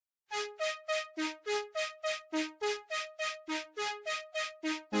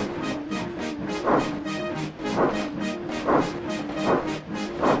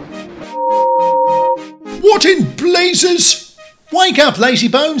What in blazes? Wake up, lazy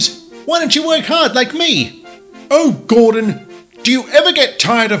bones. Why don't you work hard like me? Oh, Gordon, do you ever get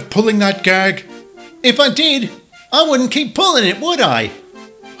tired of pulling that gag? If I did, I wouldn't keep pulling it, would I?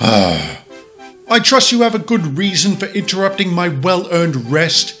 I trust you have a good reason for interrupting my well-earned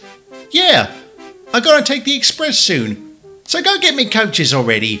rest. Yeah, I gotta take the express soon, so go get me coaches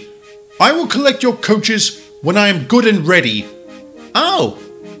already. I will collect your coaches when I am good and ready. Oh,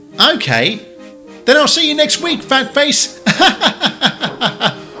 okay. Then I'll see you next week, fat face.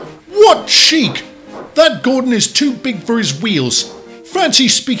 What cheek! That Gordon is too big for his wheels. Fancy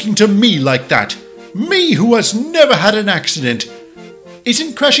speaking to me like that. Me who has never had an accident.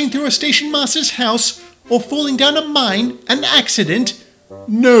 Isn't crashing through a station master's house or falling down a mine an accident?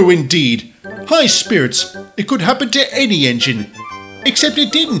 No, indeed. High spirits. It could happen to any engine. Except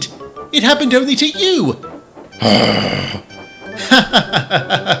it didn't. It happened only to you.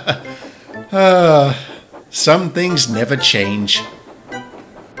 Some things never change.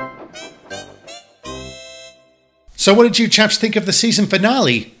 So what did you chaps think of the season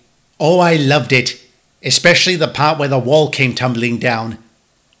finale? Oh, I loved it. Especially the part where the wall came tumbling down.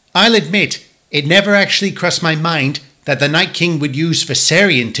 I'll admit, it never actually crossed my mind that the Night King would use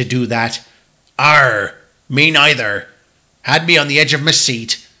Viserion to do that. Arr, me neither. Had me on the edge of my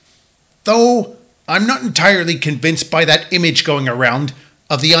seat. Though, I'm not entirely convinced by that image going around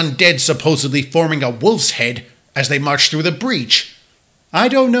of the undead supposedly forming a wolf's head as they march through the breach. I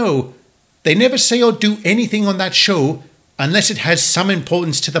don't know. They never say or do anything on that show unless it has some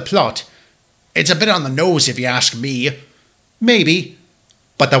importance to the plot. It's a bit on the nose if you ask me. Maybe.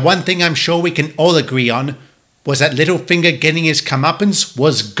 But the one thing I'm sure we can all agree on was that Littlefinger getting his comeuppance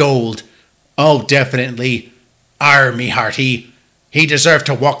was gold. Oh, definitely. Arr, me hearty. He deserved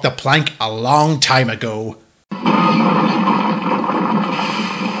to walk the plank a long time ago.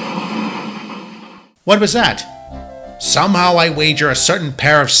 What was that? Somehow I wager a certain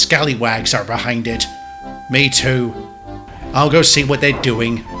pair of scallywags are behind it. Me too. I'll go see what they're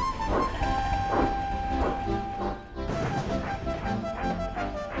doing.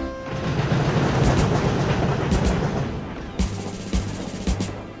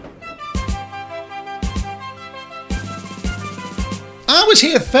 I was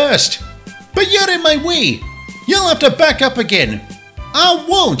here first, but you're in my way. You'll have to back up again. I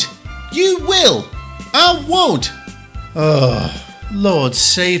won't. You will. I won't. Oh, Lord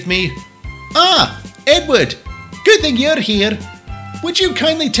save me. Ah, Edward. Good thing you're here. Would you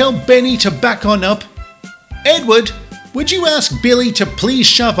kindly tell Benny to back on up? Edward, would you ask Billy to please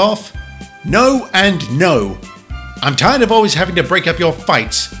shove off? No and no. I'm tired of always having to break up your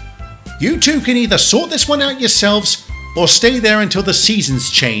fights. You two can either sort this one out yourselves or stay there until the seasons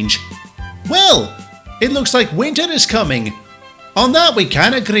change. Well, it looks like winter is coming. On that we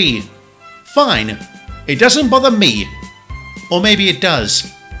can agree. Fine. It doesn't bother me. Or maybe it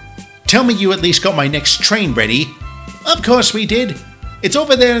does. Tell me you at least got my next train ready. Of course we did. It's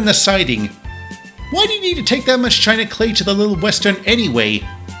over there in the siding. Why do you need to take that much china clay to the Little Western anyway?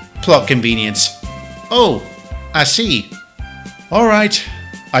 Plot convenience. Oh, I see. Alright,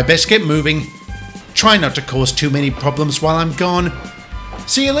 I best get moving. Try not to cause too many problems while I'm gone.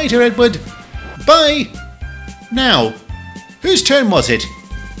 See you later, Edward. Bye. Now, whose turn was it?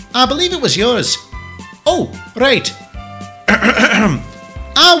 I believe it was yours. Oh, right.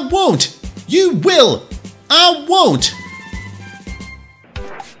 I won't. You will. I won't.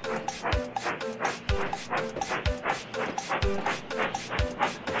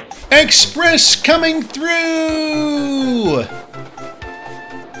 Express coming through.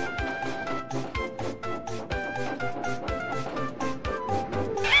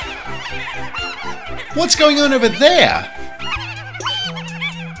 What's going on over there?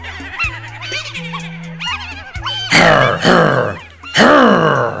 Hurr, hurr,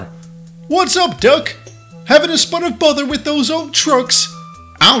 hurr. What's up, Duck? Having a spot of bother with those old trucks?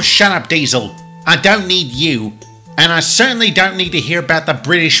 Oh, shut up, Diesel. I don't need you. And I certainly don't need to hear about the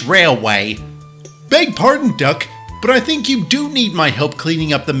British Railway. Beg pardon, Duck, but I think you do need my help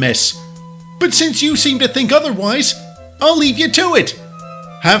cleaning up the mess. But since you seem to think otherwise, I'll leave you to it.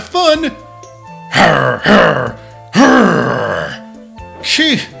 Have fun. Hurr, hurr, hurr.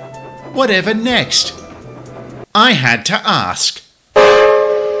 Phew, whatever next? I had to ask.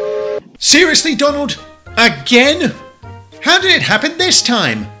 Seriously, Donald? Again? How did it happen this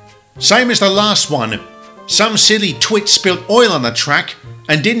time? Same as the last one. Some silly twit spilled oil on the track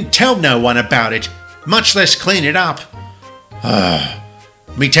and didn't tell no one about it, much less clean it up.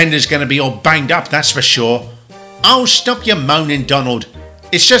 Me tender's gonna be all banged up, that's for sure. Oh, stop your moaning, Donald.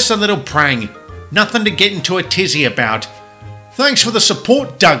 It's just a little prang. Nothing to get into a tizzy about. Thanks for the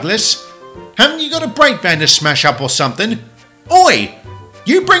support, Douglas. Haven't you got a brake van to smash up or something? Oi!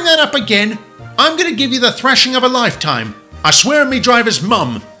 You bring that up again, I'm going to give you the thrashing of a lifetime. I swear on me driver's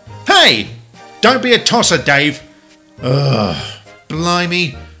mum. Hey! Don't be a tosser, Dave. Ugh,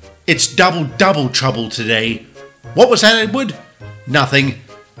 blimey. It's double trouble today. What was that, Edward? Nothing.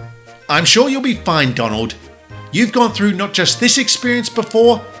 I'm sure you'll be fine, Donald. You've gone through not just this experience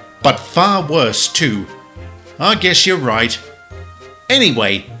before, but far worse too. I guess you're right.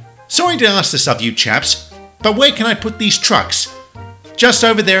 Anyway, sorry to ask this of you chaps, but where can I put these trucks? Just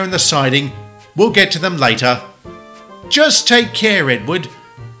over there in the siding. We'll get to them later. Just take care, Edward.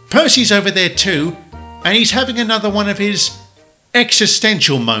 Percy's over there too, and he's having another one of his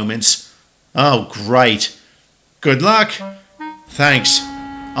existential moments. Oh, great. Good luck. Thanks.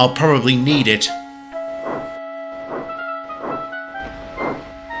 I'll probably need it.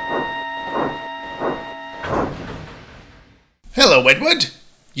 Hello, Edward.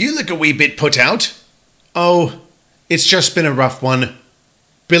 You look a wee bit put out. Oh, it's just been a rough one.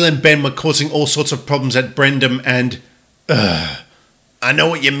 Bill and Ben were causing all sorts of problems at Brendam and... I know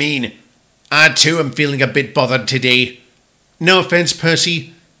what you mean. I too am feeling a bit bothered today. No offence,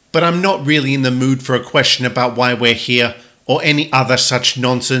 Percy, but I'm not really in the mood for a question about why we're here or any other such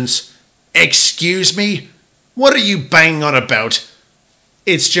nonsense. Excuse me? What are you banging on about?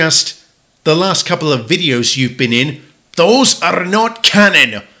 It's just, the last couple of videos you've been in, those are not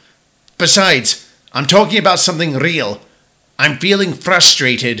canon. Besides, I'm talking about something real. I'm feeling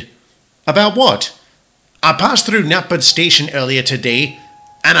frustrated. About what? I passed through Knapford Station earlier today,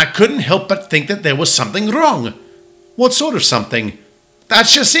 and I couldn't help but think that there was something wrong. What sort of something?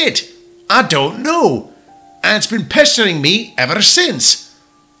 That's just it. I don't know. And it's been pestering me ever since.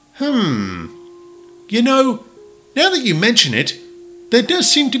 You know, now that you mention it, there does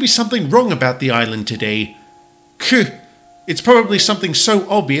seem to be something wrong about the island today. It's probably something so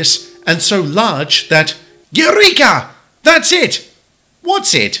obvious and so large that... Eureka! That's it!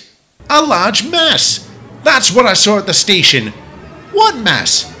 What's it? A large mass! That's what I saw at the station. What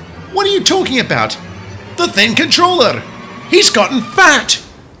mass? What are you talking about? The thin controller! He's gotten fat!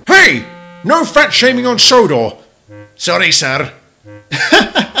 Hey! No fat shaming on Sodor! Sorry, sir.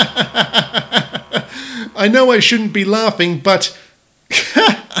 I know I shouldn't be laughing, but...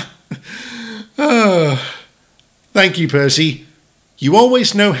 Thank you, Percy. You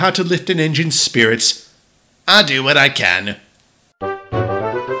always know how to lift an engine's spirits. I do what I can.